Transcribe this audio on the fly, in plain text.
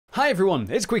Hi everyone,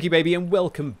 it's QuickyBaby and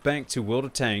welcome back to World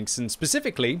of Tanks, and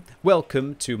specifically,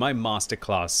 welcome to my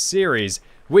Masterclass series,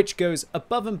 which goes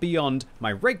above and beyond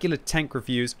my regular tank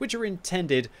reviews, which are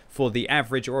intended for the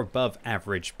average or above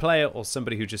average player, or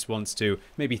somebody who just wants to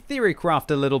maybe theory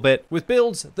craft a little bit, with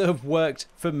builds that have worked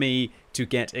for me to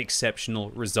get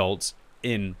exceptional results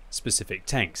in specific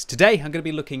tanks. Today I'm going to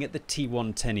be looking at the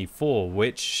T110E4,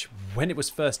 which when it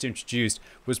was first introduced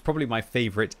was probably my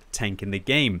favorite tank in the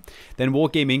game. Then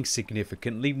Wargaming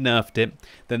significantly nerfed it,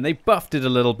 then they buffed it a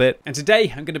little bit, and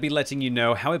today I'm going to be letting you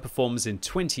know how it performs in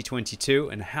 2022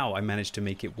 and how I managed to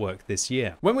make it work this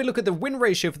year. When we look at the win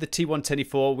ratio for the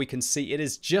T110E4, we can see it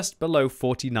is just below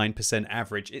 49%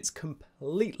 average. It's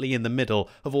completely in the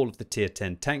middle of all of the tier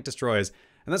 10 tank destroyers.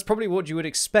 And that's probably what you would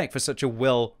expect for such a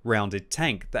well-rounded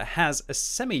tank that has a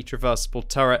semi-traversable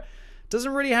turret.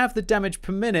 Doesn't really have the damage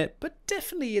per minute, but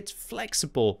definitely it's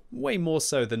flexible, way more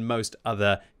so than most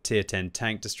other tier 10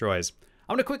 tank destroyers.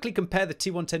 I'm going to quickly compare the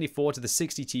T110E4 to the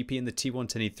 60 TP and the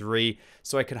T110E3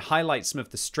 so I can highlight some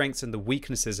of the strengths and the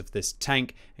weaknesses of this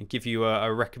tank and give you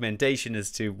a recommendation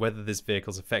as to whether this vehicle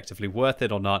is effectively worth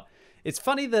it or not. It's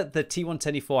funny that the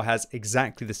T110E4 has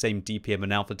exactly the same DPM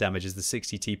and alpha damage as the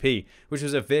 60 TP, which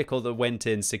was a vehicle that went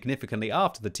in significantly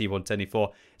after the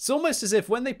T110E4. It's almost as if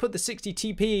when they put the 60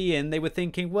 TP in, they were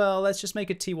thinking, well, let's just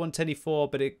make a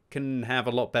T110E4, but it can have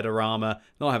a lot better armor,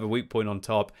 not have a weak point on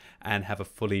top, and have a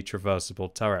fully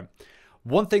traversable turret.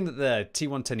 One thing that the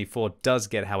T110E4 does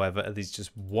get, however, are these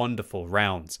just wonderful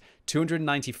rounds.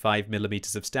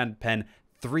 295mm of standard pen,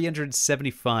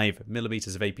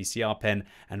 375mm of APCR pen,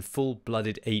 and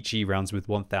full-blooded HE rounds with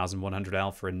 1100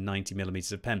 alpha and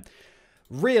 90mm of pen.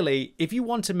 Really, if you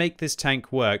want to make this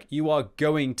tank work, you are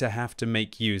going to have to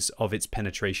make use of its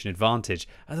penetration advantage.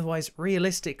 Otherwise,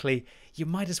 realistically, you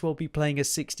might as well be playing a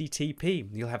 60 TP.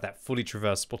 You'll have that fully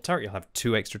traversable turret, you'll have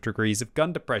 2 extra degrees of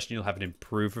gun depression, you'll have an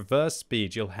improved reverse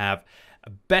speed, you'll have a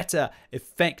better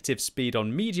effective speed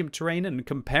on medium terrain and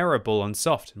comparable on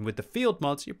soft. And with the field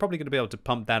mods, you're probably going to be able to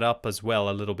pump that up as well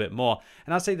a little bit more.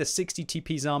 And I'd say the 60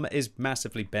 TP's armor is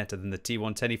massively better than the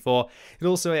T110E4. It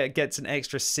also gets an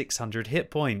extra 600 hit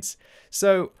points.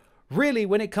 So really,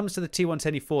 when it comes to the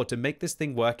T110E4, to make this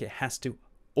thing work, it has to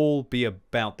all be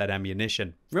about that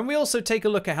ammunition. When we also take a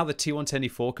look at how the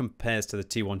T110E4 compares to the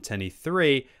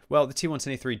T110E3, well, the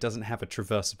T110E3 doesn't have a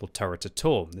traversable turret at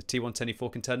all. The T110E4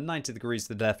 can turn 90 degrees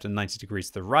to the left and 90 degrees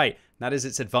to the right. That is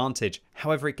its advantage.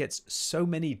 However, it gets so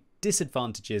many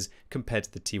disadvantages compared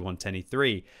to the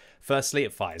T110E3. Firstly,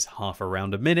 it fires half a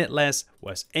round a minute less,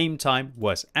 worse aim time,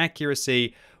 worse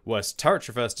accuracy, worse turret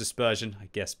traverse dispersion, I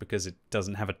guess because it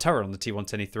doesn't have a turret on the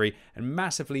T110E3, and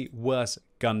massively worse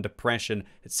gun depression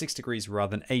at 6 degrees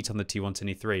rather than 8 on the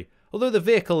T110E3. Although the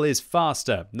vehicle is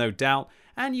faster, no doubt,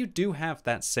 and you do have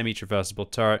that semi-traversable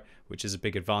turret, which is a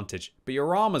big advantage, but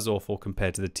your armor's awful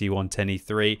compared to the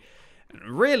T110E3.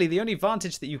 Really, the only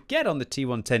advantage that you get on the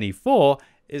T110E4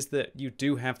 is that you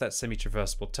do have that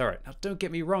semi-traversable turret. Now, don't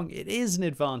get me wrong, it is an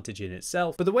advantage in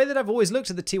itself, but the way that I've always looked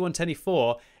at the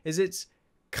T110E4 is it's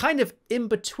kind of in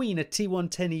between a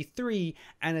T110E3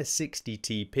 and a 60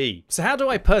 TP. So how do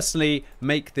I personally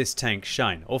make this tank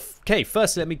shine? Okay,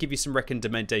 first let me give you some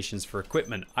recommendations for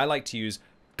equipment. I like to use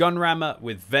gun rammer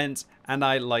with vent, and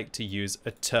I like to use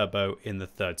a turbo in the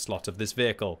 3rd slot of this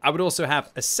vehicle. I would also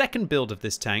have a second build of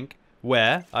this tank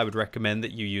where I would recommend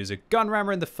that you use a gun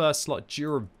rammer in the 1st slot,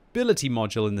 durability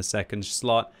module in the 2nd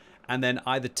slot, and then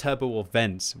either turbo or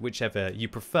vents, whichever you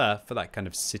prefer for that kind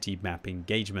of city map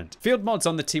engagement. Field mods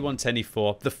on the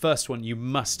T110E4, the first one you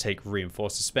must take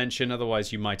reinforced suspension,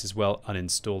 otherwise you might as well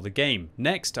uninstall the game.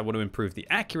 Next, I want to improve the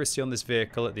accuracy on this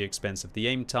vehicle at the expense of the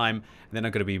aim time, and then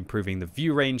I'm going to be improving the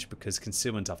view range because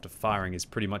concealment after firing is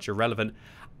pretty much irrelevant.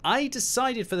 I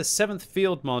decided for the 7th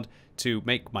field mod to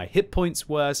make my hit points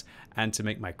worse and to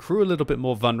make my crew a little bit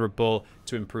more vulnerable,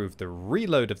 to improve the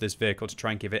reload of this vehicle to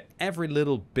try and give it every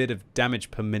little bit of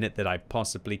damage per minute that I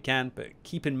possibly can. But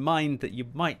keep in mind that you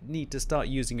might need to start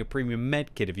using a premium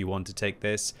med kit if you want to take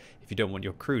this, if you don't want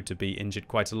your crew to be injured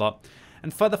quite a lot.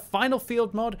 And for the final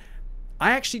field mod,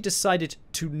 I actually decided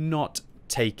to not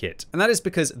take it. And that is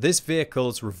because this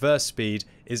vehicle's reverse speed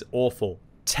is awful.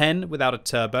 10 without a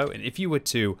turbo, and if you were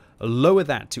to lower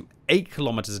that to 8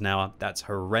 kilometers an hour, that's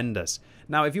horrendous.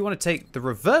 Now, if you want to take the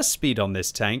reverse speed on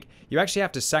this tank, you actually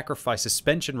have to sacrifice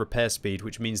suspension repair speed,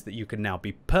 which means that you can now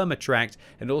be perma-tracked,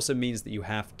 and also means that you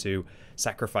have to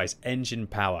sacrifice engine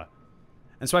power.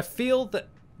 And so I feel that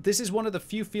this is one of the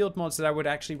few field mods that I would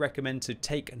actually recommend to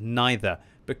take neither,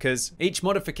 because each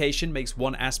modification makes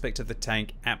one aspect of the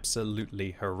tank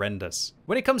absolutely horrendous.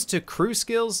 When it comes to crew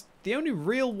skills, the only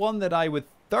real one that I would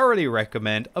thoroughly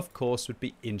recommend, of course, would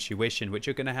be Intuition, which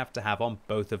you're going to have on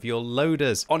both of your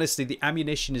loaders. Honestly, the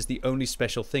ammunition is the only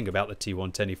special thing about the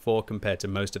T110E4 compared to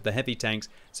most of the heavy tanks,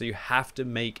 so you have to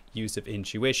make use of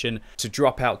Intuition to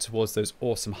drop out towards those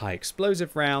awesome high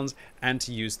explosive rounds and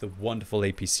to use the wonderful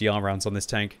APCR rounds on this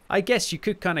tank. I guess you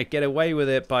could kind of get away with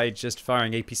it by just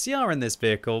firing APCR in this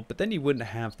vehicle, but then you wouldn't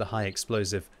have the high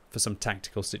explosive for some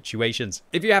tactical situations.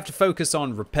 If you have to focus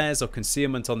on repairs or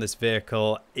concealment on this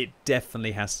vehicle, it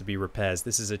definitely has to be repairs.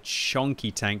 This is a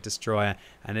chunky tank destroyer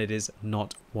and it is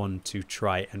not one to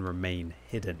try and remain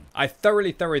hidden. I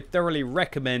thoroughly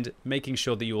recommend making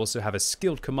sure that you also have a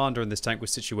skilled commander in this tank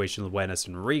with situational awareness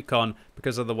and recon,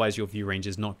 because otherwise your view range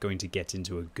is not going to get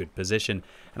into a good position.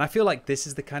 And I feel like this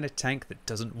is the kind of tank that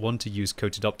doesn't want to use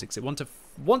coated optics. It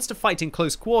wants to fight in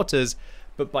close quarters,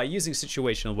 but by using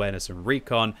situational awareness and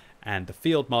recon and the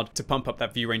field mod to pump up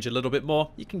that view range a little bit more,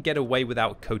 you can get away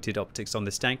without coated optics on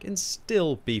this tank and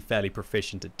still be fairly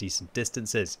proficient at decent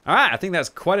distances. Alright, I think that's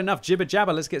quite enough jibber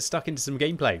jabber. Let's get stuck into some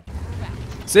gameplay.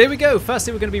 So here we go.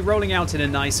 Firstly, we're going to be rolling out in a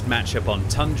nice matchup on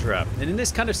Tundra. And in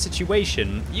this kind of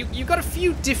situation, you've got a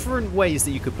few different ways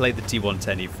that you could play the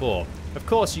T110E4. Of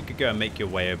course, you could go and make your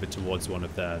way over towards one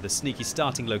of the sneaky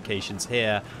starting locations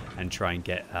here and try and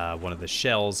get one of the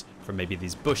shells from maybe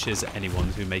these bushes at anyone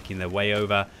who's making their way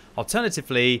over.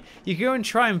 Alternatively, you could go and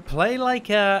try and play like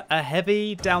a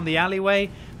heavy down the alleyway.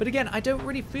 But again, I don't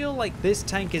really feel like this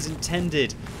tank is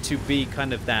intended to be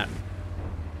kind of that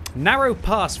narrow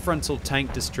pass frontal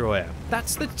tank destroyer.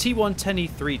 That's the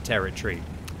T110E3 territory.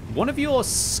 One of your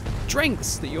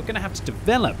strengths that you're going to have to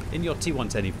develop in your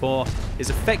T110E4 is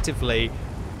effectively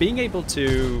being able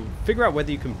to figure out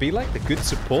whether you can be like the good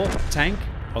support tank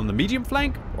on the medium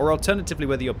flank, or alternatively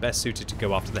whether you're best suited to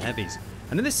go after the heavies.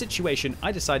 And in this situation,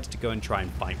 I decided to go and try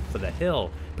and fight for the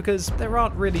hill, because there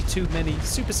aren't really too many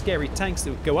super scary tanks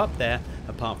that would go up there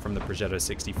apart from the Progetto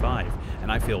 65,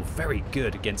 and I feel very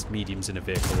good against mediums in a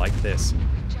vehicle like this.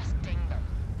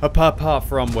 Apart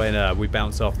from when we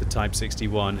bounce off the Type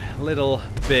 61, little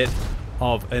bit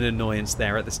of an annoyance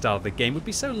there at the start of the game. It would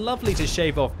be so lovely to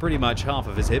shave off pretty much half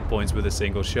of his hit points with a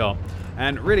single shot.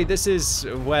 And really, this is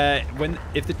where,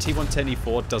 if the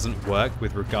T110E4 doesn't work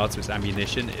with regards to its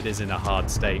ammunition, it is in a hard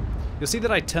state. You'll see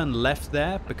that I turn left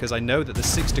there because I know that the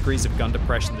 6 degrees of gun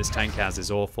depression this tank has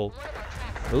is awful.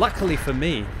 Luckily for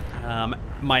me,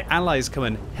 my allies come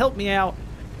and help me out,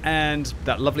 and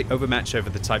that lovely overmatch over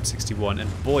the Type 61,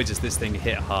 and boy does this thing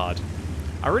hit hard.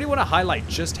 I really want to highlight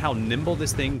just how nimble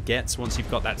this thing gets once you've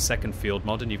got that second field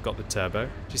mod and you've got the turbo.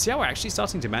 Do you see how we're actually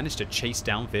starting to manage to chase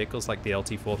down vehicles like the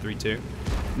LT432?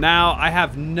 Now, I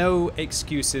have no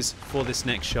excuses for this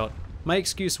next shot. My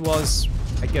excuse was,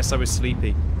 I guess I was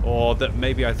sleepy, or that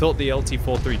maybe I thought the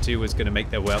LT432 was going to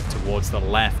make their way up towards the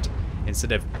left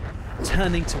instead of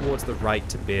turning towards the right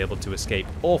to be able to escape.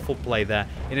 Awful play there.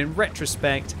 And in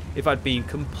retrospect, if I'd been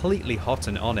completely hot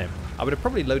and on him, I would have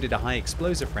probably loaded a high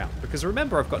explosive round, because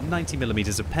remember, I've got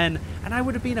 90mm of pen, and I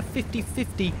would have been a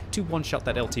 50-50 to one-shot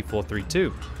that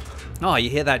LT432. Oh, you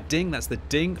hear that ding? That's the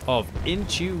ding of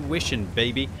Intuition,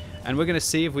 baby. And we're going to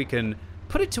see if we can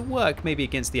put it to work maybe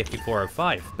against the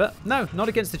FP405. But no, not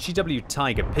against the GW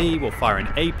Tiger P. We'll fire an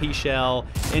AP shell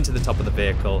into the top of the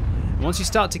vehicle. And once you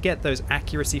start to get those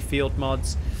accuracy field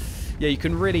mods, yeah, you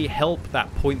can really help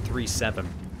that .37.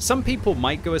 Some people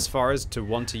might go as far as to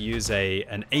want to use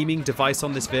an aiming device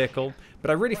on this vehicle,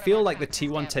 but I really feel like the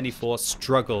T110E4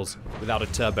 struggles without a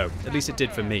turbo. At least it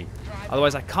did for me.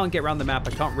 Otherwise, I can't get around the map,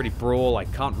 I can't really brawl, I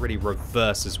can't really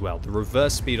reverse as well. The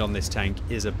reverse speed on this tank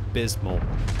is abysmal.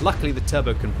 Luckily, the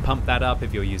turbo can pump that up.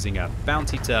 If you're using a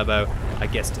Bounty turbo, I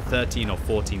guess to 13 or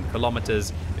 14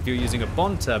 kilometers. If you're using a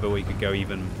Bond turbo, you could go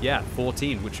even,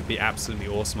 14, which would be absolutely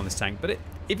awesome on this tank. But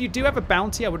if you do have a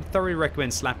Bounty, I would thoroughly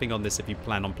recommend slapping on this if you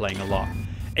plan on playing a lot.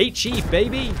 HE,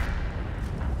 baby!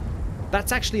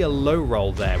 That's actually a low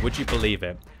roll there, would you believe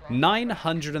it?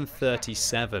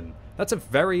 937. That's a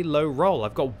very low roll.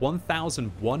 I've got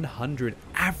 1,100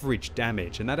 average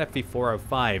damage, and that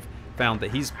FP405 found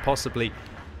that he's possibly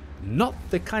not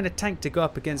the kind of tank to go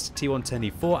up against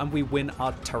T110E4, and we win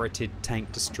our turreted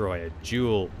tank destroyer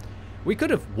duel. We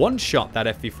could have one-shot that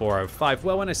FP405.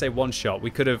 Well, when I say one-shot, we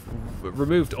could have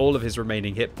removed all of his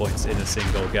remaining hit points in a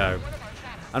single go.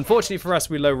 Unfortunately for us,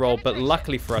 we low roll, but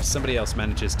luckily for us, somebody else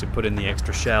manages to put in the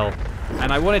extra shell.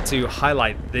 And I wanted to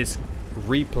highlight this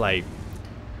replay,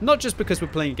 not just because we're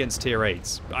playing against tier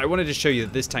 8s. I wanted to show you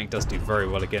that this tank does do very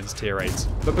well against tier 8s,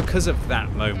 but because of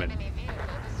that moment.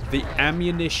 The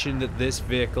ammunition that this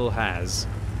vehicle has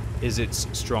is its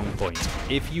strong point.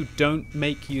 If you don't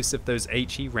make use of those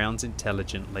HE rounds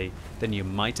intelligently, then you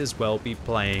might as well be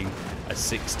playing a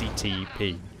 60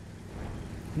 TP.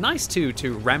 nice to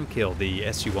ram kill the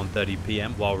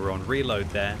SU-130PM while we're on reload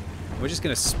there. We're just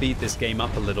going to speed this game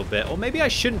up a little bit, or maybe I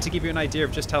shouldn't, to give you an idea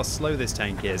of just how slow this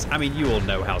tank is. I mean, you all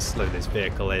know how slow this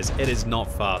vehicle is. It is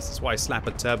not fast. That's why I slap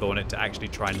a turbo on it to actually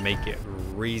try and make it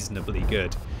reasonably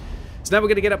good. So now we're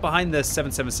going to get up behind the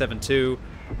 7772,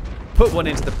 put one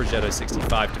into the Progetto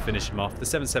 65 to finish him off. The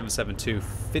 7772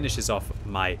 finishes off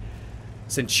my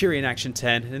Centurion Action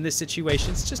 10, and in this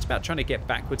situation it's just about trying to get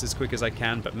backwards as quick as I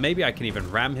can, but maybe I can even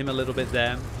ram him a little bit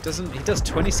there. He does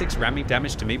 26 ramming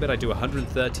damage to me, but I do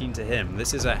 113 to him.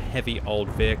 This is a heavy old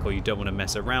vehicle, you don't want to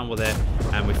mess around with it,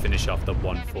 and we finish off the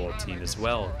 114 as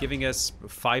well, giving us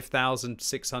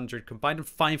 5,600 combined and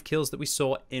 5 kills that we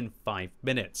saw in 5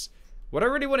 minutes. What I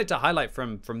really wanted to highlight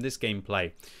from this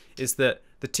gameplay is that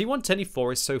the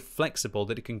T110E4 is so flexible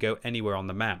that it can go anywhere on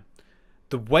the map.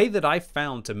 The way that I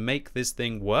found to make this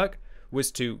thing work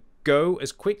was to go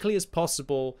as quickly as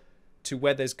possible to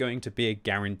where there's going to be a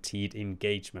guaranteed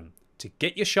engagement. To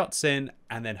get your shots in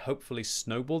and then hopefully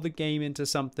snowball the game into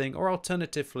something, or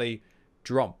alternatively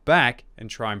drop back and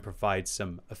try and provide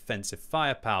some offensive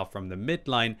firepower from the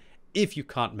midline if you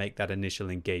can't make that initial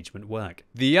engagement work.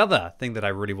 The other thing that I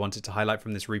really wanted to highlight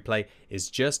from this replay is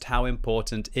just how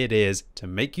important it is to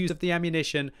make use of the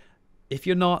ammunition. If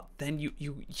you're not, then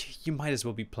you might as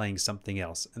well be playing something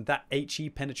else. And that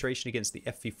HE penetration against the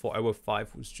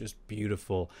FV4005 was just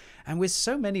beautiful. And with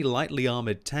so many lightly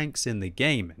armored tanks in the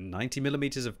game, and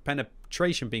 90mm of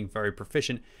penetration being very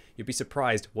proficient, you'd be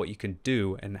surprised what you can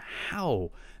do and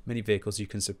how many vehicles you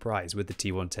can surprise with the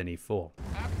T110E4.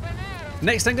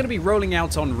 Next, I'm going to be rolling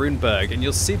out on Runeberg, and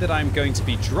you'll see that I'm going to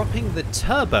be dropping the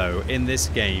turbo in this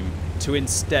game to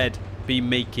instead be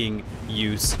making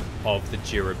use of the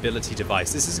durability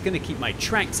device. This is going to keep my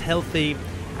tracks healthy,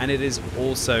 and it is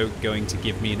also going to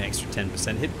give me an extra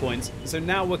 10% hit points. So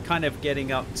now we're kind of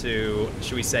getting up to,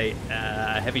 should we say,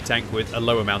 a heavy tank with a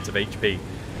low amount of HP.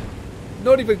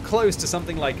 Not even close to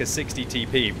something like a 60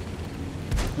 TP,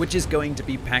 which is going to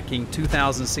be packing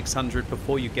 2,600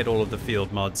 before you get all of the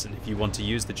field mods, and if you want to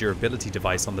use the durability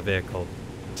device on the vehicle.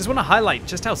 Just want to highlight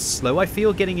just how slow I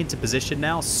feel getting into position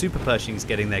now. Super Pershing's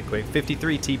getting there quick.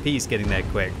 53 TP's getting there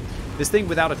quick. This thing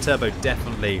without a turbo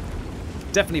definitely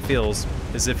feels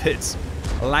as if it's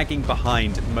lagging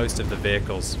behind most of the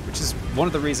vehicles, which is one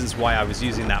of the reasons why I was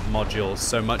using that module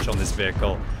so much on this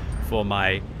vehicle for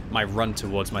my run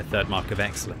towards my 3rd mark of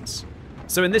excellence.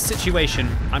 So in this situation,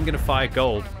 I'm going to fire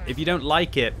gold. If you don't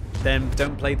like it, then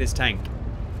don't play this tank.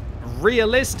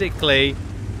 Realistically,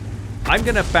 I'm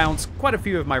going to bounce quite a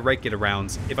few of my regular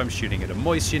rounds if I'm shooting at a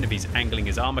Moistion, if he's angling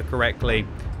his armor correctly,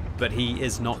 but he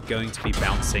is not going to be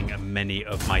bouncing many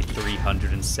of my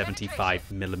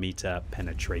 375mm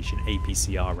penetration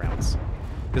APCR rounds.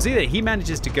 You'll see that he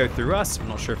manages to go through us. I'm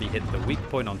not sure if he hit the weak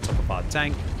point on top of our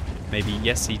tank. Maybe,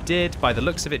 yes, he did. By the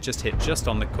looks of it, just hit just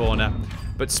on the corner.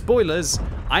 But spoilers,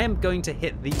 I am going to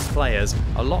hit these players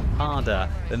a lot harder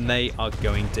than they are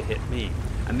going to hit me.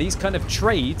 And these kind of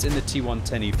trades in the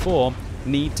T110E4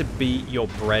 need to be your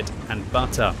bread and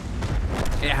butter.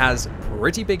 It has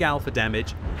pretty big alpha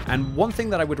damage, and one thing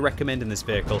that I would recommend in this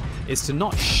vehicle is to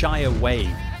not shy away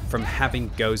from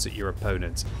having goes at your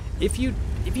opponents. If you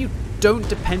don't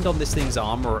depend on this thing's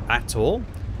armor at all,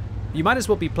 you might as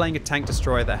well be playing a tank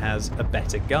destroyer that has a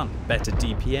better gun, better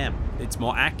DPM. It's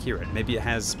more accurate. Maybe it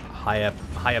has higher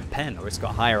pen, or it's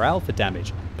got higher alpha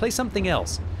damage. Play something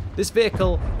else. This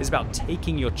vehicle is about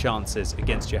taking your chances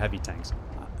against your heavy tanks.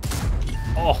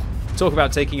 Oh, talk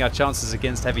about taking our chances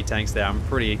against heavy tanks there. I'm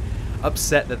pretty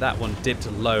upset that that one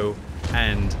dipped low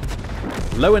and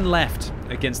left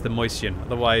against the Moistion.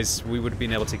 Otherwise, we would have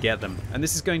been able to get them. And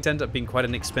this is going to end up being quite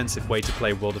an expensive way to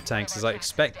play World of Tanks, as I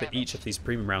expect that each of these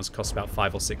premium rounds costs about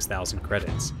 5,000 or 6,000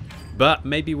 credits. But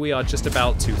maybe we are just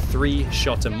about to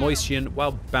 3-shot a Moistion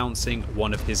while bouncing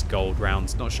one of his gold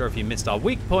rounds. Not sure if he missed our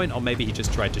weak point, or maybe he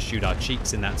just tried to shoot our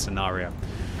cheeks in that scenario.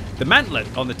 The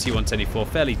mantlet on the T110E4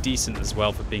 fairly decent as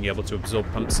well for being able to absorb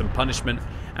some punishment.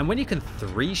 And when you can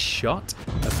 3-shot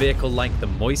a vehicle like the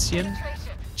Moistion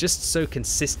just so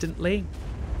consistently,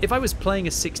 if I was playing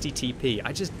a 60 TP,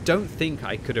 I just don't think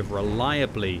I could have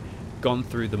reliably gone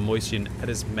through the Moistion at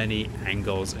as many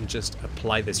angles and just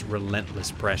apply this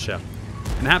relentless pressure.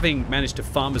 And having managed to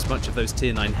farm as much of those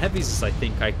tier 9 heavies as I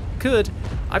think I could,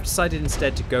 I've decided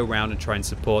instead to go around and try and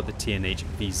support the TNH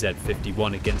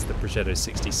VZ51 against the Progetto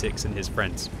 66 and his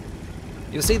friends.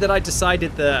 You'll see that I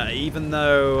decided that even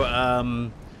though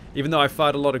I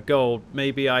fired a lot of gold,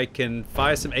 maybe I can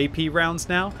fire some AP rounds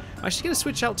now. I'm actually going to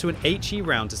switch out to an HE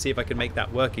round to see if I can make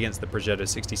that work against the Progetto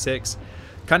 66.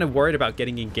 Kind of worried about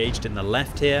getting engaged in the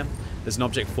left here. There's an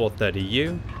Object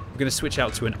 430U. We're going to switch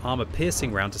out to an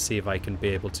armor-piercing round to see if I can be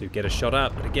able to get a shot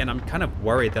up. But again, I'm kind of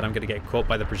worried that I'm going to get caught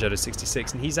by the Peugeot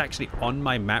 66, and he's actually on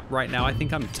my map right now. I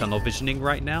think I'm tunnel visioning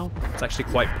right now. It's actually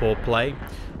quite poor play.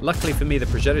 Luckily for me, the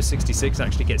Peugeot 66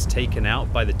 actually gets taken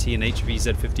out by the T&H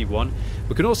VZ51.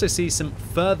 We can also see some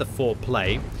further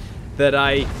foreplay that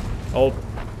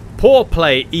poor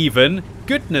play even.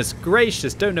 Goodness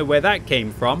gracious, don't know where that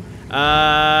came from.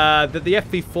 That the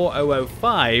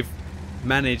FV4005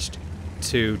 managed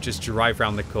to just drive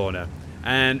around the corner,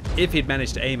 and if he'd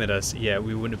managed to aim at us, yeah,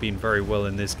 we wouldn't have been very well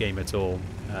in this game at all.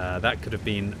 That could have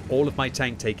been all of my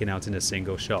tank taken out in a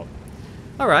single shot.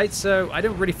 Alright, so I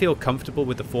don't really feel comfortable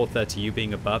with the 430U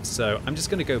being above, so I'm just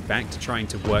going to go back to trying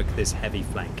to work this heavy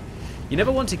flank. You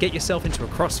never want to get yourself into a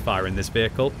crossfire in this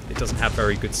vehicle. It doesn't have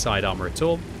very good side armor at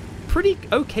all. Pretty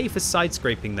okay for side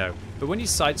scraping though, but when you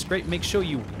side scrape, make sure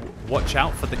you watch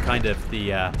out for the kind of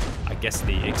I guess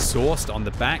the exhaust on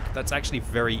the back. That's actually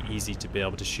very easy to be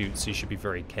able to shoot, so you should be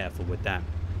very careful with that.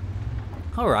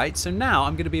 Alright, so now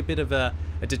I'm going to be a bit of a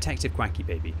detective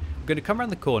QuickyBaby. I'm going to come around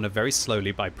the corner very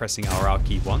slowly by pressing our R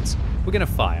key once. We're going to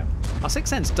fire. Our sixth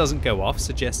sense doesn't go off,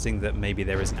 suggesting that maybe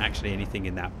there isn't actually anything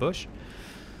in that bush.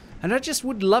 And I just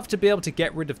would love to be able to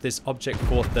get rid of this Object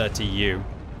 430U.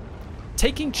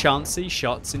 Taking chancy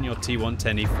shots in your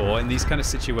T110E4 in these kind of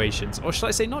situations, or should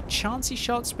I say not chancy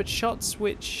shots, but shots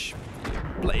which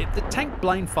the tank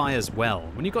blind fires well.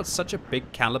 When you've got such a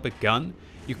big caliber gun,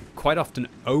 you quite often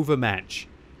overmatch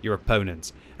your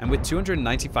opponents. And with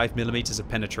 295mm of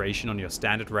penetration on your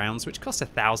standard rounds, which cost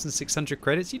 1,600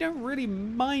 credits, you don't really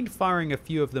mind firing a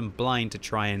few of them blind to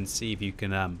try and see if you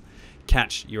can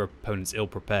catch your opponents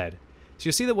ill-prepared. So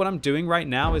you'll see that what I'm doing right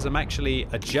now is I'm actually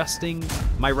adjusting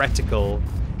my reticle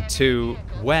to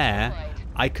where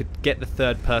I could get the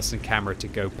third-person camera to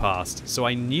go past. So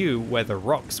I knew where the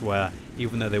rocks were,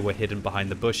 even though they were hidden behind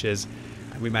the bushes.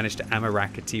 And we managed to ammo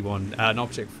rack an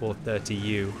Object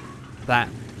 430U. That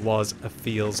was a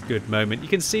feels-good moment. You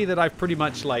can see that I've pretty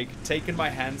much taken my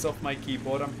hands off my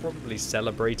keyboard. I'm probably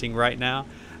celebrating right now.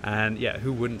 And yeah,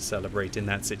 who wouldn't celebrate in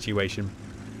that situation?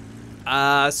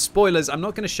 Spoilers, I'm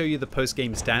not going to show you the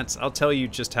post-game stats. I'll tell you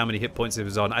just how many hit points it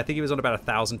was on. I think it was on about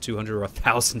 1,200 or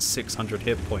 1,600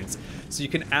 hit points. So you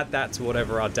can add that to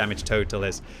whatever our damage total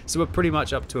is. So we're pretty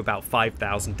much up to about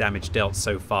 5,000 damage dealt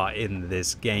so far in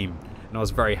this game. And I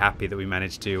was very happy that we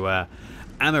managed to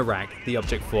ammo rack the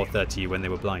Object 430 when they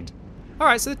were blind.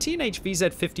 Alright, so the T&H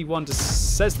VZ51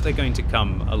 just says that they're going to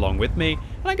come along with me.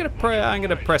 And I'm going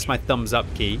to press my thumbs up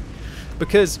key,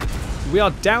 because we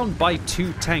are down by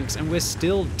 2 tanks and we're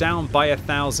still down by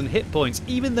 1,000 hit points,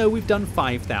 even though we've done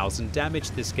 5,000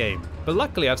 damage this game. But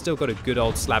luckily I've still got a good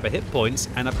old slab of hit points,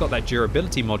 and I've got that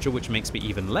durability module, which makes me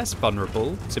even less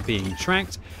vulnerable to being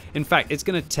tracked. In fact, it's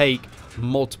going to take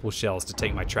multiple shells to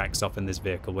take my tracks off in this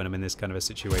vehicle when I'm in this kind of a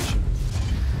situation.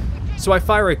 So I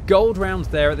fire a gold round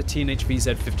there at the T&H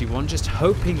VZ51, just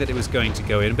hoping that it was going to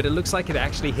go in, but it looks like it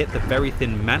actually hit the very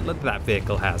thin mantlet that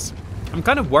vehicle has. I'm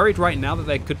kind of worried right now that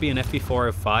there could be an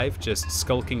FV405 just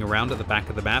skulking around at the back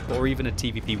of the map, or even a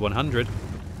TVP 100.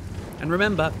 And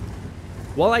remember,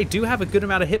 while I do have a good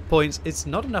amount of hit points, it's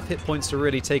not enough hit points to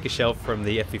really take a shell from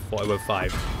the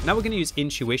FV405. Now we're going to use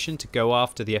intuition to go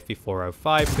after the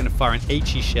FV405. We're going to fire an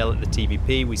HE shell at the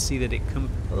TVP. We see that it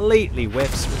completely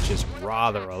whiffs, which is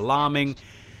rather alarming.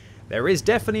 There is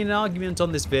definitely an argument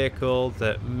on this vehicle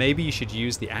that maybe you should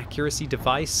use the accuracy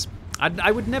device.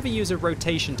 I would never use a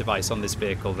rotation device on this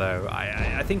vehicle though.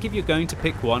 I think if you're going to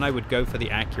pick one, I would go for the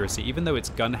accuracy. Even though its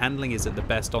gun handling isn't the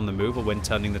best on the move or when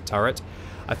turning the turret,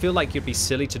 I feel like you'd be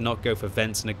silly to not go for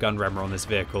vents and a gun rammer on this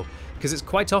vehicle, because it's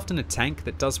quite often a tank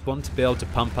that does want to be able to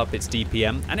pump up its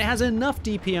DPM, and it has enough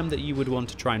DPM that you would want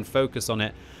to try and focus on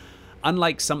it.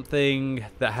 Unlike something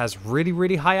that has really,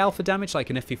 really high alpha damage, like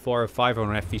an FV405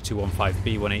 or an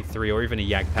FV215B 183, or even a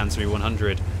Jagdpanzer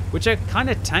 100, which are kind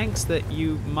of tanks that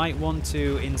you might want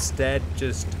to instead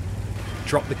just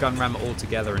drop the gun rammer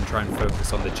altogether and try and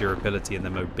focus on the durability and the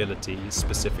mobility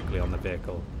specifically on the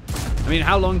vehicle. I mean,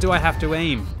 how long do I have to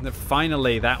aim?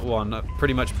 Finally, that one,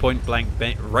 pretty much point blank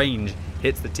range,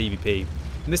 hits the TVP.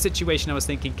 In this situation, I was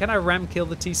thinking, can I ram kill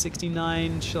the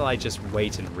T69? Shall I just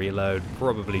wait and reload?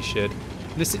 Probably should.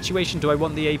 In this situation, do I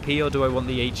want the AP or do I want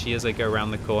the HE as I go around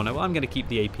the corner? Well, I'm going to keep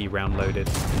the AP round loaded.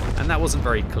 And that wasn't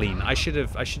very clean. I should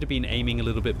have been aiming a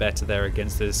little bit better there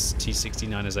against this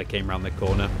T69 as I came around the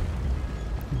corner.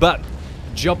 But,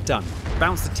 job done.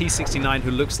 Bounced the T69, who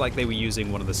looks like they were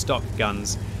using one of the stock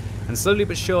guns. And slowly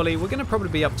but surely, we're going to probably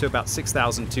be up to about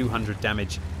 6,200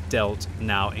 damage dealt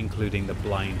now, including the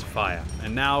blind fire.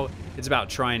 And now it's about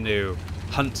trying to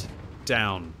hunt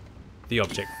down the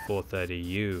Object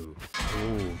 430U.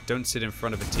 Ooh, don't sit in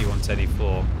front of a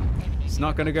T110E4. It's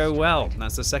not going to go well.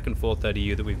 That's the second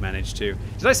 430U that we've managed to.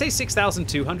 Did I say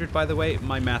 6,200, by the way?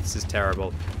 My maths is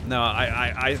terrible. No,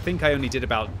 I think I only did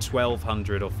about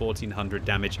 1,200 or 1,400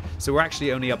 damage. So we're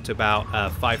actually only up to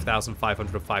about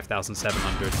 5,500 or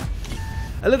 5,700.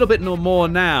 A little bit more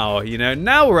now, you know.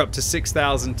 Now we're up to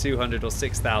 6,200 or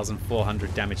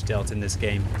 6,400 damage dealt in this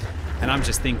game. And I'm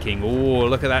just thinking, oh,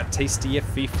 look at that tasty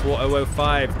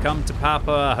FV4005. Come to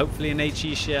Papa. Hopefully an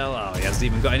HE shell. Oh, he hasn't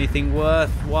even got anything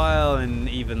worthwhile. And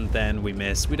even then we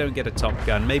miss. We don't get a Top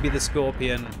Gun. Maybe the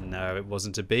Scorpion. No, it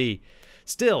wasn't to be.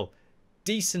 Still,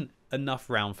 decent enough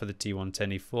round for the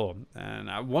T110E4. And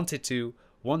I wanted to,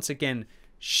 once again,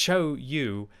 show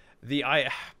you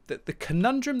the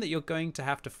conundrum that you're going to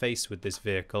have to face with this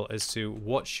vehicle as to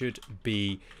what should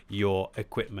be your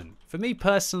equipment. For me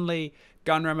personally,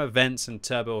 gunrammer vents and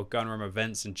turbo or gunrammer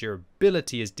vents and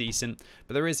durability is decent,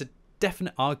 but there is a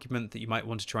definite argument that you might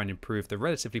want to try and improve the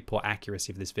relatively poor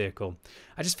accuracy of this vehicle.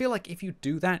 I just feel like if you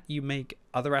do that, you make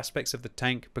other aspects of the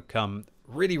tank become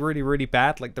really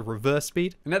bad, like the reverse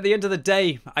speed. And at the end of the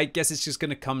day, I guess it's just going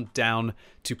to come down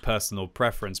to personal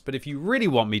preference. But if you really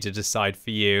want me to decide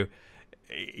for you,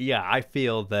 yeah, I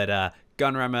feel that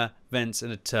gunrammer, vents,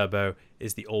 and a turbo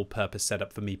is the all-purpose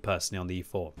setup for me personally on the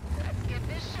E4.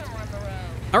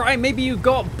 Alright, maybe you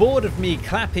got bored of me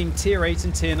clapping tier 8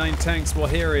 and tier 9 tanks. Well,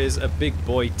 here is a big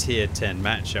boy tier 10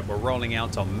 matchup. We're rolling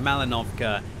out on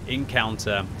Malinovka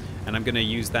Encounter, and I'm going to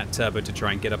use that turbo to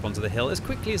try and get up onto the hill as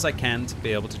quickly as I can to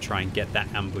be able to try and get that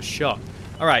ambush shot.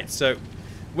 Alright, so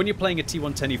when you're playing a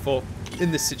T110E4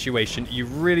 in this situation, you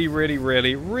really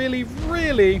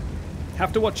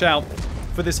have to watch out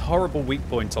for this horrible weak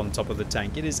point on top of the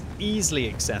tank. It is easily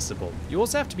accessible. You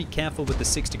also have to be careful with the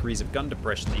 6 degrees of gun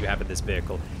depression that you have in this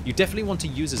vehicle. You definitely want to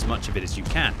use as much of it as you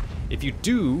can. If you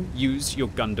do use your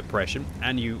gun depression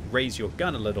and you raise your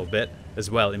gun a little bit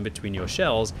as well in between your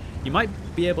shells, you might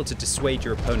be able to dissuade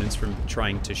your opponents from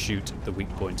trying to shoot the weak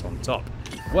point on top.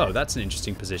 Whoa, that's an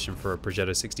interesting position for a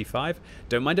Progetto 65.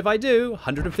 Don't mind if I do.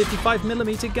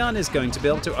 155mm gun is going to be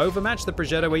able to overmatch the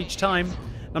Progetto each time.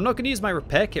 I'm not going to use my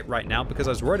repair kit right now because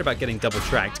I was worried about getting double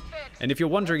tracked. And if you're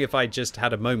wondering if I just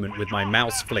had a moment with my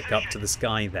mouse flick up to the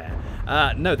sky there,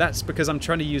 no, that's because I'm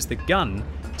trying to use the gun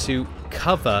to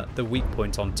cover the weak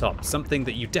point on top. Something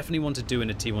that you definitely want to do in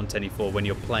a T110E4 when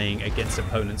you're playing against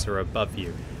opponents who are above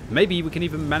you. Maybe we can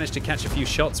even manage to catch a few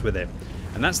shots with it.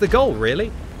 And that's the goal,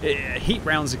 really. Heat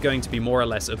rounds are going to be more or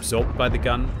less absorbed by the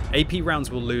gun. AP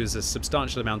rounds will lose a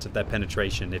substantial amount of their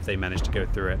penetration if they manage to go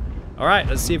through it. Alright,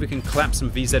 let's see if we can clap some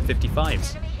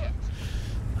VZ55s.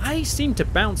 I seem to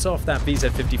bounce off that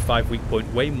VZ55 weak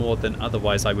point way more than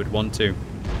otherwise I would want to.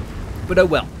 But oh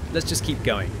well, let's just keep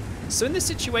going. So in this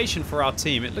situation for our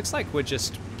team, it looks like we're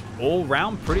just all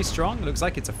round pretty strong. It looks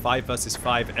like it's a 5 versus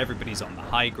 5. Everybody's on the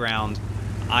high ground.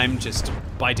 I'm just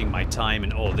biding my time,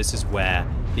 and oh, this is where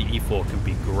the E4 can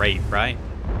be great, right?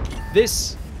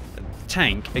 This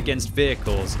tank against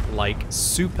vehicles like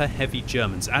super heavy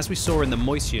Germans, as we saw in the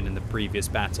Moistion in the previous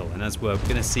battle, and as we're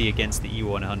going to see against the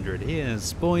E100 here,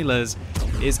 spoilers,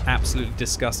 is absolutely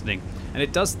disgusting. And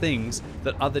it does things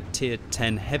that other tier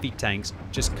 10 heavy tanks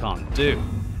just can't do.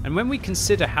 And when we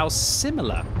consider how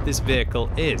similar this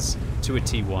vehicle is to a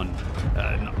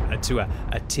T1, to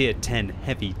a tier 10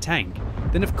 heavy tank,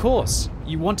 then of course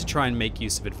you want to try and make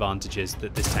use of advantages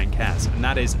that this tank has, and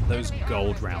that is those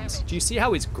gold rounds. Do you see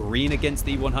how it's green against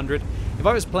the E100? If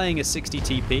I was playing a 60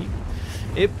 TP,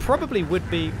 it probably would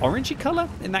be orangey color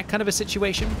in that kind of a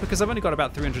situation, because I've only got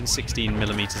about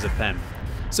 316mm of pen.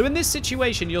 So in this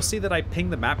situation, you'll see that I ping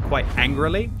the map quite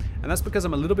angrily, and that's because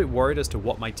I'm a little bit worried as to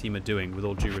what my team are doing, with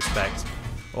all due respect.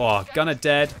 Oh, gunner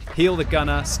dead, heal the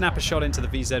gunner, snap a shot into the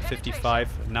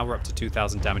VZ55. Now we're up to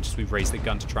 2,000 damage as we've raised the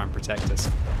gun to try and protect us.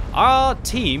 Our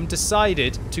team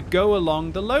decided to go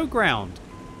along the low ground.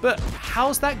 But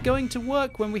how's that going to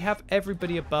work when we have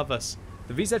everybody above us?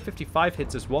 The VZ55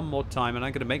 hits us one more time, and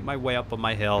I'm going to make my way up on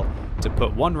my hill to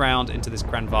put one round into this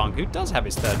Kranvang, who does have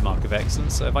his 3rd mark of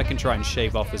excellence, so if I can try and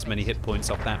shave off as many hit points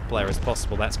off that player as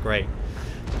possible, that's great.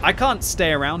 I can't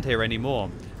stay around here anymore.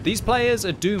 These players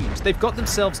are doomed. They've got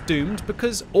themselves doomed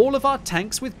because all of our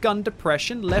tanks with gun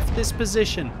depression left this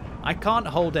position. I can't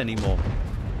hold anymore.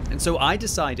 And so I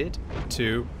decided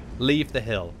to leave the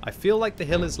hill. I feel like the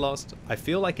hill is lost. I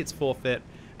feel like it's forfeit.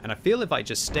 And I feel if I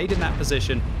just stayed in that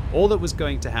position, all that was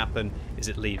going to happen is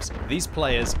it leaves these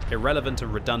players irrelevant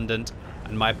and redundant,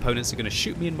 and my opponents are going to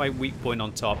shoot me in my weak point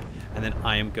on top, and then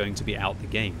I am going to be out the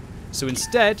game. So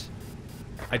instead,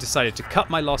 I decided to cut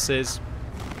my losses.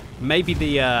 Maybe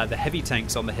the heavy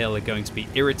tanks on the hill are going to be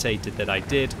irritated that I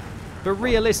did, But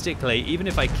realistically, even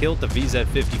if I killed the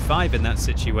VZ-55 in that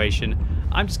situation,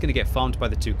 I'm just going to get farmed by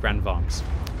the two Grandvangs.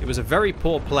 It was a very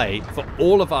poor play for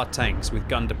all of our tanks with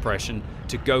gun depression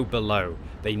to go below.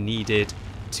 They needed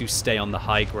to stay on the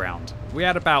high ground. We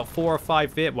had about 4 or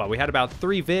 5 we had about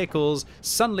 3 vehicles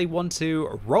suddenly want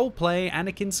to roleplay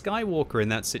Anakin Skywalker in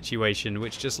that situation,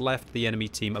 which just left the enemy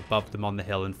team above them on the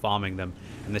hill and farming them.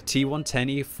 And the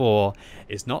T110E4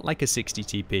 is not like a 60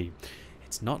 TP.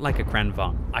 It's not like a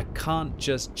Grandvang. I can't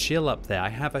just chill up there. I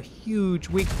have a huge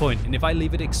weak point, and if I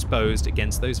leave it exposed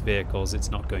against those vehicles,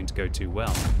 it's not going to go too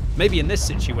well. Maybe in this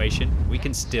situation, we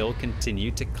can still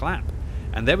continue to clap.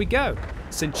 And there we go.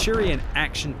 Centurion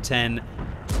Action 10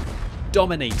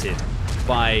 dominated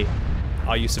by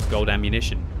our use of gold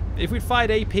ammunition. If we'd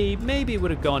fired AP, maybe it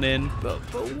would have gone in, but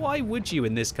why would you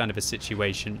in this kind of a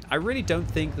situation? I really don't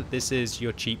think that this is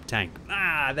your cheap tank.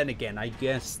 Then again, I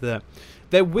guess that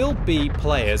there will be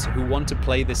players who want to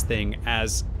play this thing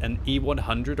as an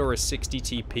E100 or a 60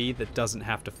 TP that doesn't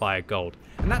have to fire gold.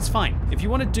 And that's fine. If you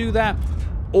want to do that,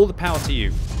 all the power to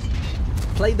you.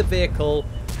 Play the vehicle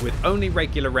with only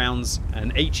regular rounds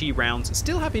and HE rounds.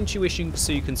 Still have intuition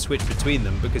so you can switch between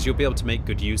them because you'll be able to make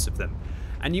good use of them.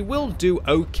 And you will do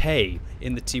okay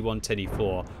in the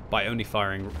T110E4 by only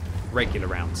firing regular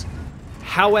rounds.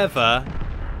 However,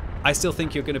 I still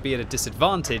think you're going to be at a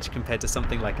disadvantage compared to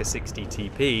something like a 60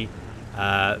 TP.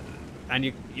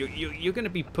 And you're going to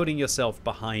be putting yourself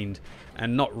behind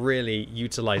and not really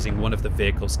utilizing one of the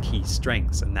vehicle's key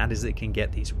strengths, and that is it can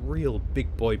get these real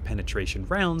big boy penetration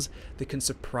rounds that can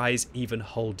surprise, even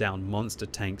hold down monster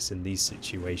tanks in these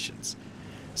situations.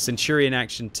 Centurion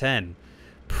Action 10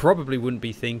 probably wouldn't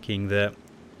be thinking that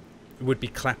would be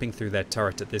clapping through their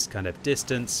turret at this kind of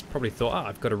distance. Probably thought,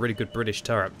 I've got a really good British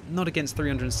turret. Not against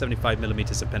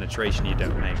 375mm of penetration, you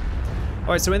don't, mate.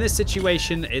 Alright, so in this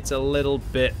situation, it's a little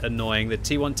bit annoying. The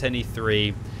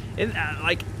T110E3,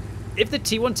 if the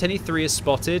T110E3 is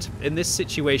spotted in this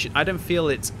situation, I don't feel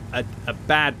it's a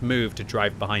bad move to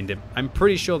drive behind him. I'm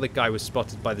pretty sure the guy was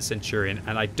spotted by the Centurion,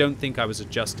 and I don't think I was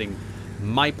adjusting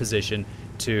my position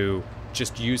to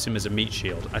just use him as a meat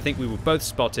shield. I think we were both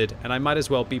spotted, and I might as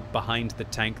well be behind the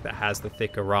tank that has the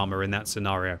thicker armor in that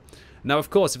scenario. Now, of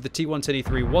course, if the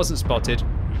T110E3 wasn't spotted,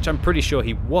 which I'm pretty sure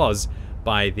he was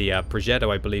by the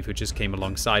Progetto, I believe, who just came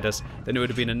alongside us, then it would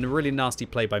have been a really nasty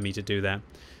play by me to do that.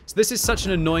 So this is such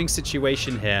an annoying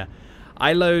situation here.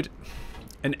 I load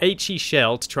an HE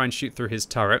shell to try and shoot through his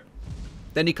turret.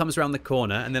 Then he comes around the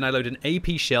corner, and then I load an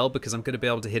AP shell because I'm going to be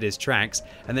able to hit his tracks.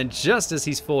 And then just as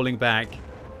he's falling back,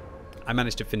 I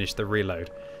managed to finish the reload.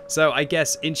 So I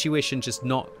guess intuition just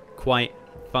not quite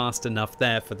fast enough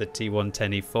there for the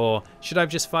T110E4. Should I have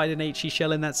just fired an HE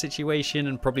shell in that situation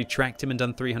and probably tracked him and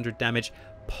done 300 damage?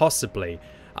 Possibly.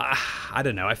 I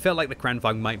don't know. I felt like the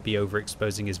Grandvang might be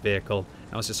overexposing his vehicle.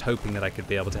 I was just hoping that I could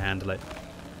be able to handle it.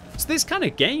 So this kind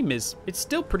of game it's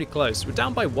still pretty close. We're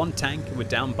down by 1 tank and we're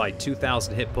down by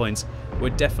 2,000 hit points.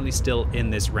 We're definitely still in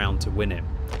this round to win it.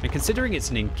 And considering it's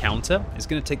an encounter, it's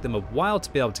going to take them a while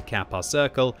to be able to cap our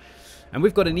circle. And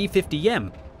we've got an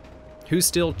E50M who's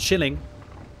still chilling,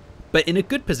 but in a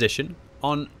good position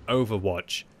on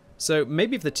Overwatch. So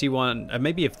maybe if the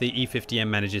E50M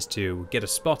manages to get a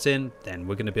spot in, then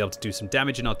we're going to be able to do some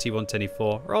damage in our T110E4.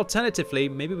 Or alternatively,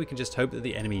 maybe we can just hope that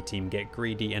the enemy team get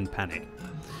greedy and panic.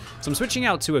 So I'm switching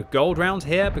out to a gold round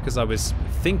here because I was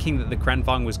thinking that the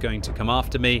Grandvang was going to come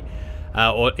after me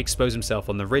or expose himself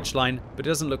on the ridgeline, but it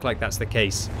doesn't look like that's the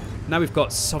case. Now we've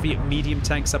got Soviet medium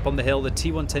tanks up on the hill. The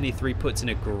T110E3 puts in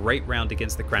a great round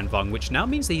against the Grandvang, which now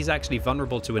means that he's actually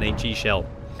vulnerable to an HE shell.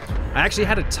 I actually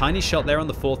had a tiny shot there on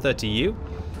the 430U,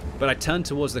 but I turned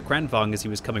towards the Grandvang as he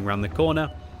was coming around the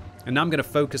corner, and now I'm going to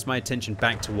focus my attention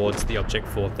back towards the Object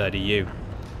 430U.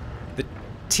 The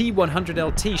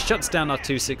T100LT shuts down our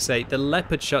 268, the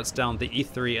Leopard shuts down the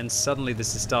E3, and suddenly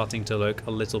this is starting to look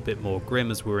a little bit more grim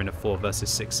as we're in a 4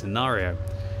 versus 6 scenario.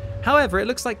 However, it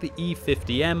looks like the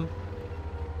E50M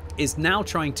is now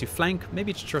trying to flank,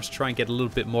 maybe to just try and get a little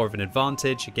bit more of an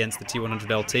advantage against the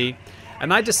T100LT.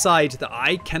 And I decide that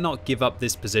I cannot give up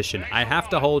this position. I have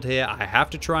to hold here, I have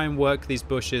to try and work these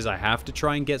bushes, I have to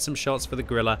try and get some shots for the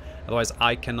Gorilla, otherwise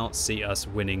I cannot see us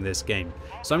winning this game.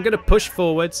 So I'm going to push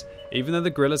forwards, even though the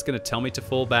Gorilla's going to tell me to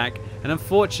fall back, and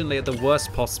unfortunately at the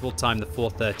worst possible time the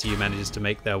 430U manages to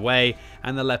make their way,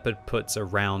 and the Leopard puts a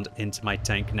round into my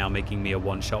tank, now making me a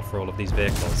one-shot for all of these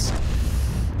vehicles.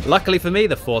 Luckily for me,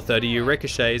 the 430U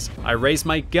ricochets. I raise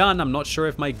my gun. I'm not sure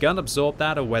if my gun absorbed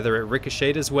that or whether it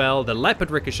ricocheted as well. The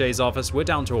Leopard ricochets off us. We're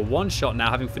down to a one-shot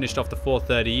now, having finished off the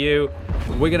 430U.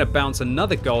 We're going to bounce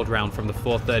another gold round from the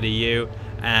 430U.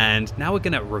 And now we're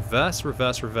going to reverse,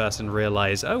 and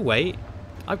realize, oh wait,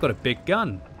 I've got a big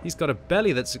gun. He's got a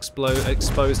belly that's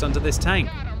exposed under this tank.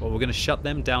 Well, we're going to shut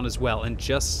them down as well. And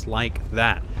just like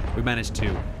that, we managed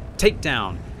to take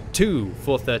down 2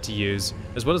 430Us,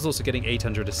 as well as also getting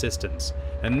 800 assistance.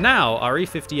 And now our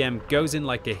E50M goes in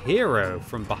like a hero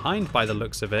from behind by the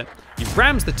looks of it. He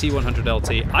rams the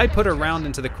T110LT. I put a round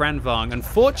into the Kranvang.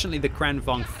 Unfortunately, the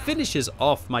Kranvang finishes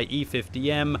off my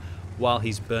E50M while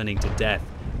he's burning to death.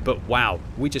 But wow,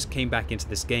 we just came back into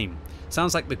this game.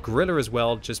 Sounds like the Gorilla as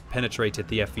well just penetrated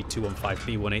the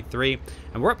FV215B183,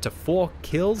 and we're up to 4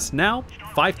 kills now,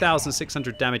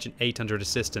 5,600 damage and 800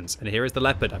 assistance. And here is the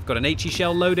Leopard. I've got an HE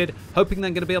shell loaded, hoping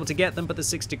I'm going to be able to get them, but the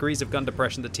 6 degrees of gun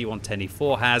depression that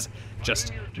T110E4 has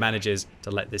just manages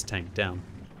to let this tank down.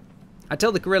 I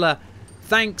tell the Gorilla,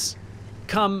 thanks,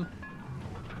 come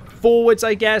forwards,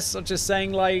 I guess. I'm just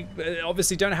saying, like,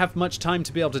 obviously don't have much time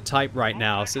to be able to type right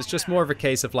now, so it's just more of a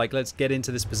case of like, let's get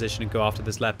into this position and go after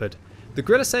this Leopard. The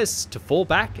Gorilla says to fall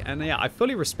back, and yeah, I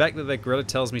fully respect that the Gorilla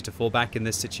tells me to fall back in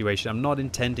this situation. I'm not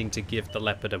intending to give the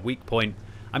Leopard a weak point.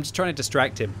 I'm just trying to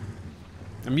distract him.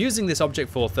 I'm using this Object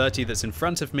 430 that's in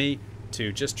front of me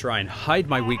to just try and hide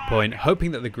my weak point,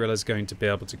 hoping that the Gorilla's going to be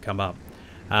able to come up.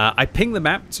 I ping the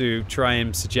map to try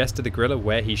and suggest to the Gorilla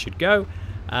where he should go.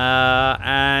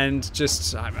 And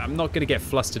just, I'm not going to get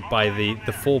flustered by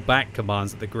the fall back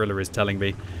commands that the Gorilla is telling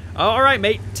me. Alright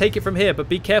mate, take it from here, but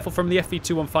be careful from the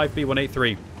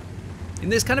FV215B183. In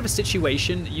this kind of a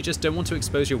situation, you just don't want to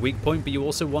expose your weak point, but you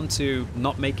also want to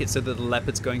not make it so that the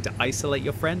Leopard's going to isolate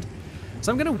your friend.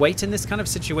 So I'm going to wait in this kind of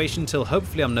situation until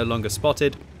hopefully I'm no longer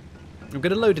spotted. I'm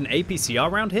going to load an APCR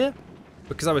round here,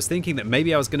 because I was thinking that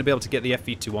maybe I was going to be able to get the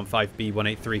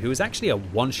FV215B183, who is actually a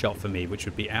one-shot for me, which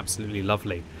would be absolutely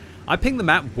lovely. I pinged the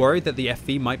map, worried that the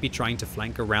FV might be trying to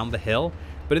flank around the hill,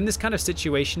 but in this kind of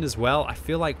situation as well, I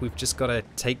feel like we've just got to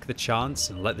take the chance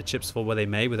and let the chips fall where they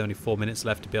may, with only 4 minutes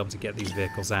left to be able to get these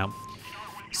vehicles out.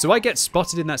 So I get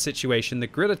spotted in that situation, the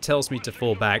Gorilla tells me to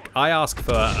fall back, I ask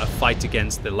for a fight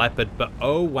against the Leopard, but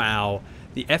oh wow,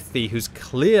 the FV, who's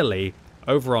clearly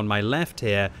over on my left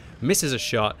here, misses a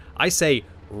shot. I say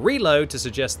reload to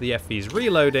suggest the FV's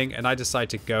reloading, and I decide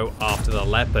to go after the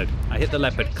Leopard. I hit the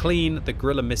Leopard clean, the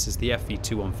Gorilla misses the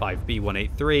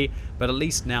FV215B183, but at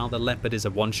least now the Leopard is a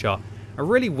one-shot. I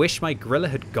really wish my Gorilla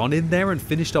had gone in there and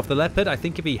finished off the Leopard. I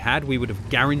think if he had, we would have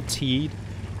guaranteed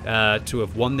to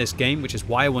have won this game, which is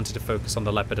why I wanted to focus on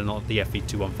the Leopard and not the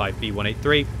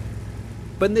FV215B183.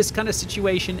 But in this kind of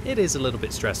situation, it is a little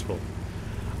bit stressful.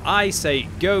 I say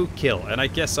go kill, and I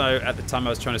guess at the time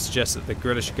I was trying to suggest that the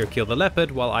Gorilla should go kill the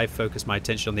Leopard while I focus my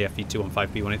attention on the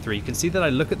FV215B183. You can see that I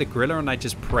look at the Gorilla and I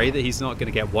just pray that he's not going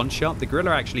to get one shot. The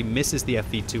Gorilla actually misses the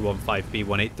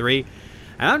FV215B183,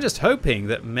 and I'm just hoping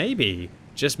that maybe,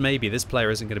 just maybe, this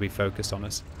player isn't going to be focused on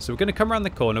us. So we're going to come around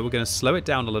the corner, we're going to slow it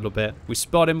down a little bit. We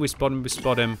spot him, we spot him, we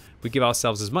spot him. We give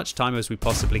ourselves as much time as we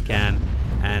possibly can,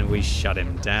 and we shut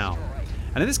him down.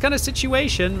 And in this kind of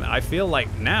situation, I feel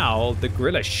like now the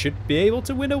Gorilla should be able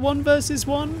to win a 1 versus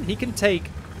 1. He can take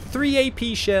 3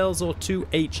 AP shells or 2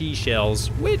 HE shells,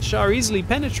 which are easily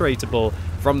penetratable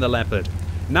from the Leopard.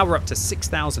 Now we're up to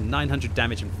 6,900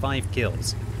 damage and 5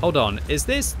 kills. Hold on, is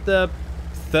this the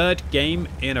 3rd game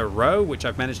in a row which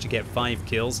I've managed to get 5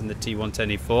 kills in the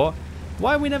T110E4?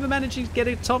 Why are we never managing to get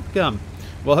a top gun?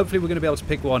 Well, hopefully we're going to be able to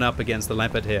pick one up against the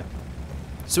Leopard here.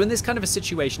 So in this kind of a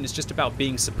situation, it's just about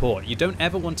being support. You don't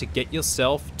ever want to get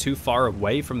yourself too far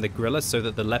away from the Gorilla so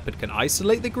that the Leopard can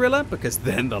isolate the Gorilla, because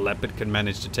then the Leopard can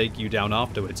manage to take you down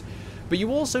afterwards. But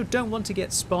you also don't want to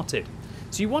get spotted.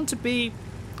 So you want to be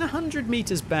 100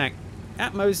 meters back,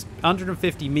 at most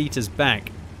 150 meters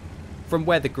back from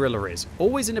where the Gorilla is.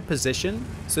 Always in a position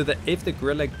so that if the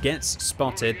Gorilla gets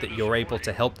spotted, that you're able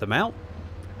to help them out.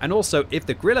 And also, if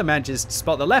the Gorilla manages to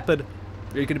spot the Leopard,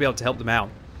 you're going to be able to help them out.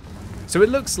 So it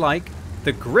looks like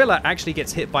the Gorilla actually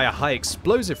gets hit by a high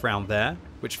explosive round there,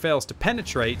 which fails to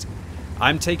penetrate.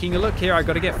 I'm taking a look here, I've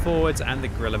got to get forwards, and the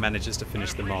Gorilla manages to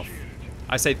finish them off.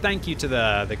 I say thank you to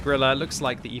the Gorilla. Looks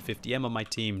like the E50M on my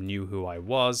team knew who I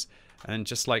was, and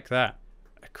just like that,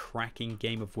 a cracking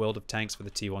game of World of Tanks for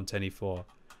the T110E4.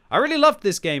 I really loved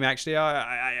this game, actually.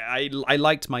 I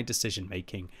liked my decision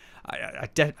making. I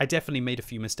definitely made a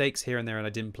few mistakes here and there, and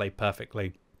I didn't play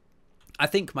perfectly. I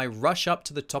think my rush up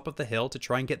to the top of the hill to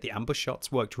try and get the ambush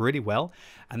shots worked really well.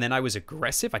 And then I was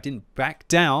aggressive. I didn't back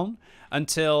down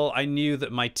until I knew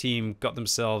that my team got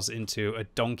themselves into a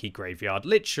donkey graveyard.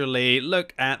 Literally,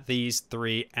 look at these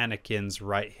 3 Anakins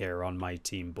right here on my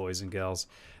team, boys and girls.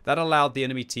 That allowed the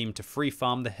enemy team to free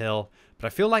farm the hill. But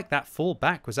I feel like that fall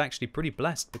back was actually pretty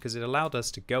blessed, because it allowed us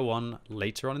to go on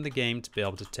later on in the game to be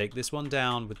able to take this one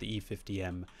down with the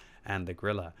E50M and the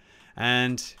Gorilla.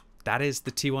 And that is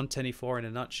the T110E4 in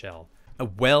a nutshell. A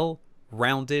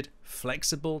well-rounded,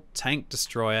 flexible tank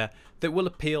destroyer that will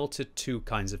appeal to two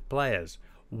kinds of players.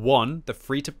 One, the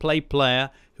free-to-play player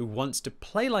who wants to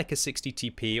play like a 60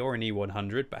 TP or an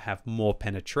E100 but have more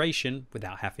penetration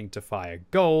without having to fire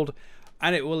gold.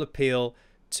 And it will appeal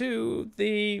to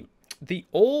the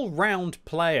all-round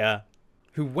player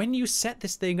who, when you set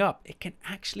this thing up, it can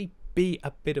actually be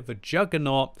a bit of a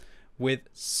juggernaut with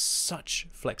such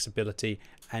flexibility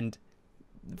and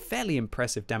fairly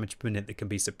impressive damage per minute that can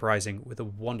be surprising with a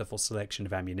wonderful selection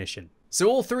of ammunition. So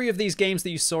all three of these games that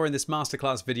you saw in this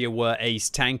masterclass video were ace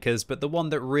tankers, but the one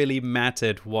that really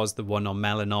mattered was the one on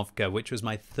Malinovka, which was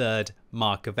my third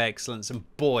mark of excellence. And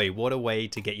boy, what a way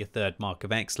to get your third mark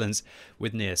of excellence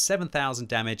with near 7,000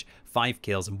 damage, 5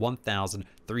 kills, and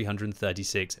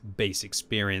 1,336 base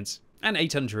experience, and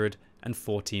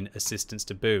 814 assistance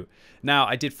to boot. Now,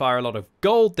 I did fire a lot of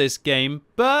gold this game,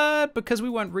 but because we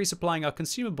weren't resupplying our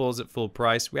consumables at full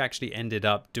price, we actually ended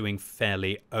up doing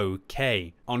fairly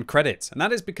okay on credits. And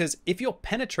that is because if you're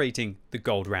penetrating the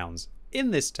gold rounds in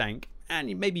this tank,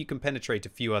 and maybe you can penetrate a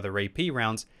few other AP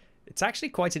rounds, it's actually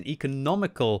quite an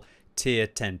economical tier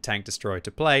 10 tank destroyer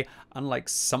to play, unlike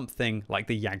something like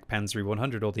the Jagdpanzer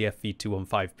 100 or the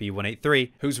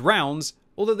FV215P183, whose rounds,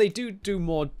 although they do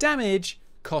more damage,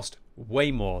 cost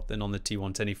way more than on the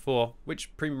T110E4,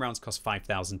 which premium rounds cost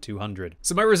 5,200.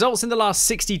 So my results in the last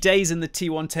 60 days in the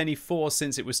T110E4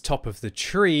 since it was top of the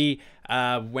tree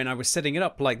when I was setting it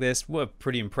up like this were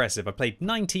pretty impressive. I played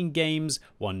 19 games,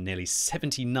 won nearly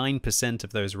 79%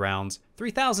 of those rounds,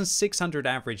 3,600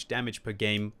 average damage per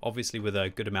game, obviously with a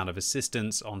good amount of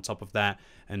assistance on top of that,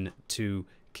 and 2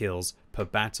 kills per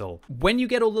battle. When you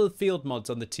get all of the field mods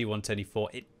on the T110E4,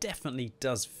 it definitely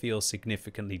does feel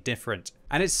significantly different.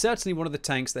 And it's certainly one of the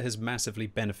tanks that has massively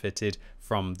benefited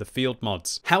from the field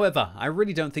mods. However, I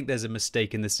really don't think there's a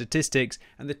mistake in the statistics,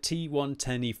 and the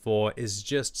T110E4 is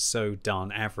just so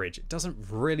darn average. It doesn't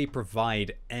really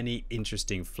provide any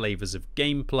interesting flavors of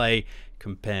gameplay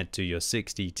compared to your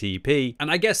 60 TP. And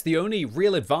I guess the only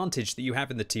real advantage that you have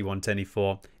in the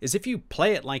T110E4 is if you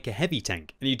play it like a heavy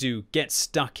tank and you do get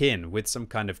stuck in with some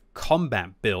kind of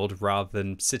combat build rather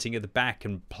than sitting at the back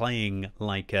and playing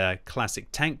like a classic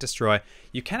tank destroyer,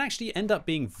 you can actually end up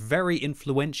being very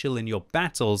influential in your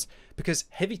battles, because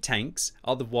heavy tanks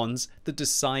are the ones that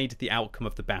decide the outcome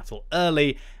of the battle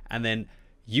early, and then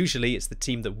usually it's the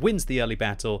team that wins the early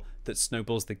battle that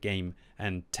snowballs the game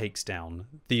and takes down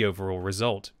the overall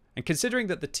result. And considering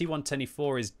that the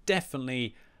T110E4 is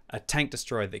definitely a tank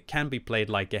destroyer that can be played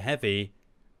like a heavy,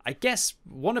 I guess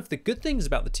one of the good things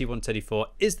about the T110E4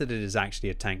 is that it is actually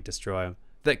a tank destroyer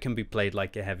that can be played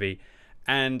like a heavy.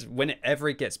 And whenever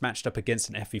it gets matched up against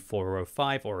an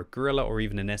FV405 or a Guerrilla or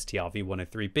even an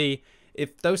STRV103B,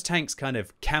 if those tanks kind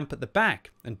of camp at the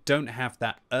back and don't have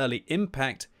that early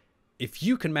impact, if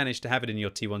you can manage to have it in your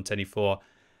T110E4,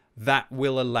 that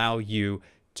will allow you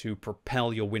to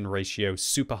propel your win ratio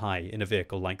super high in a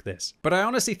vehicle like this. But I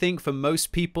honestly think for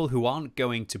most people who aren't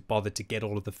going to bother to get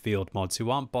all of the field mods, who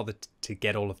aren't bothered to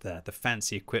get all of the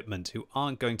fancy equipment, who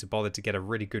aren't going to bother to get a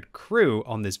really good crew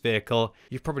on this vehicle,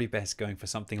 you're probably best going for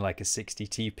something like a 60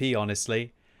 TP,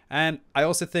 honestly. And I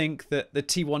also think that the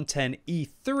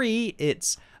T110E3,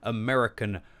 its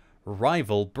American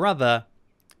rival brother,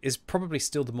 is probably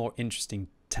still the more interesting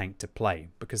tank to play,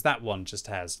 because that one just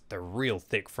has the real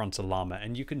thick frontal armor,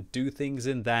 and you can do things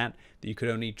in that you could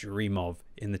only dream of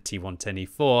in the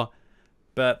T110E4,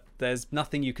 but there's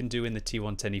nothing you can do in the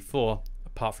T110E4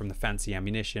 apart from the fancy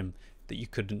ammunition that you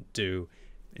couldn't do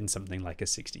in something like a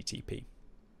 60 TP.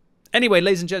 Anyway,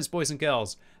 ladies and gents, boys and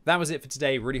girls, that was it for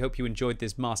today. Really hope you enjoyed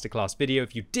this masterclass video.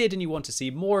 If you did and you want to see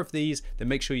more of these, then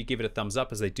make sure you give it a thumbs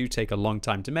up, as they do take a long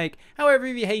time to make. However,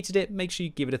 if you hated it, make sure you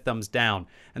give it a thumbs down.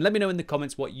 And let me know in the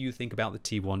comments what you think about the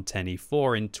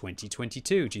T110E4 in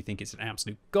 2022. Do you think it's an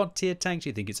absolute god tier tank? Do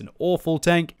you think it's an awful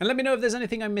tank? And let me know if there's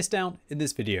anything I missed out in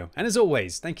this video. And as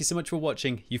always, thank you so much for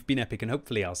watching. You've been epic, and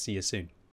hopefully I'll see you soon.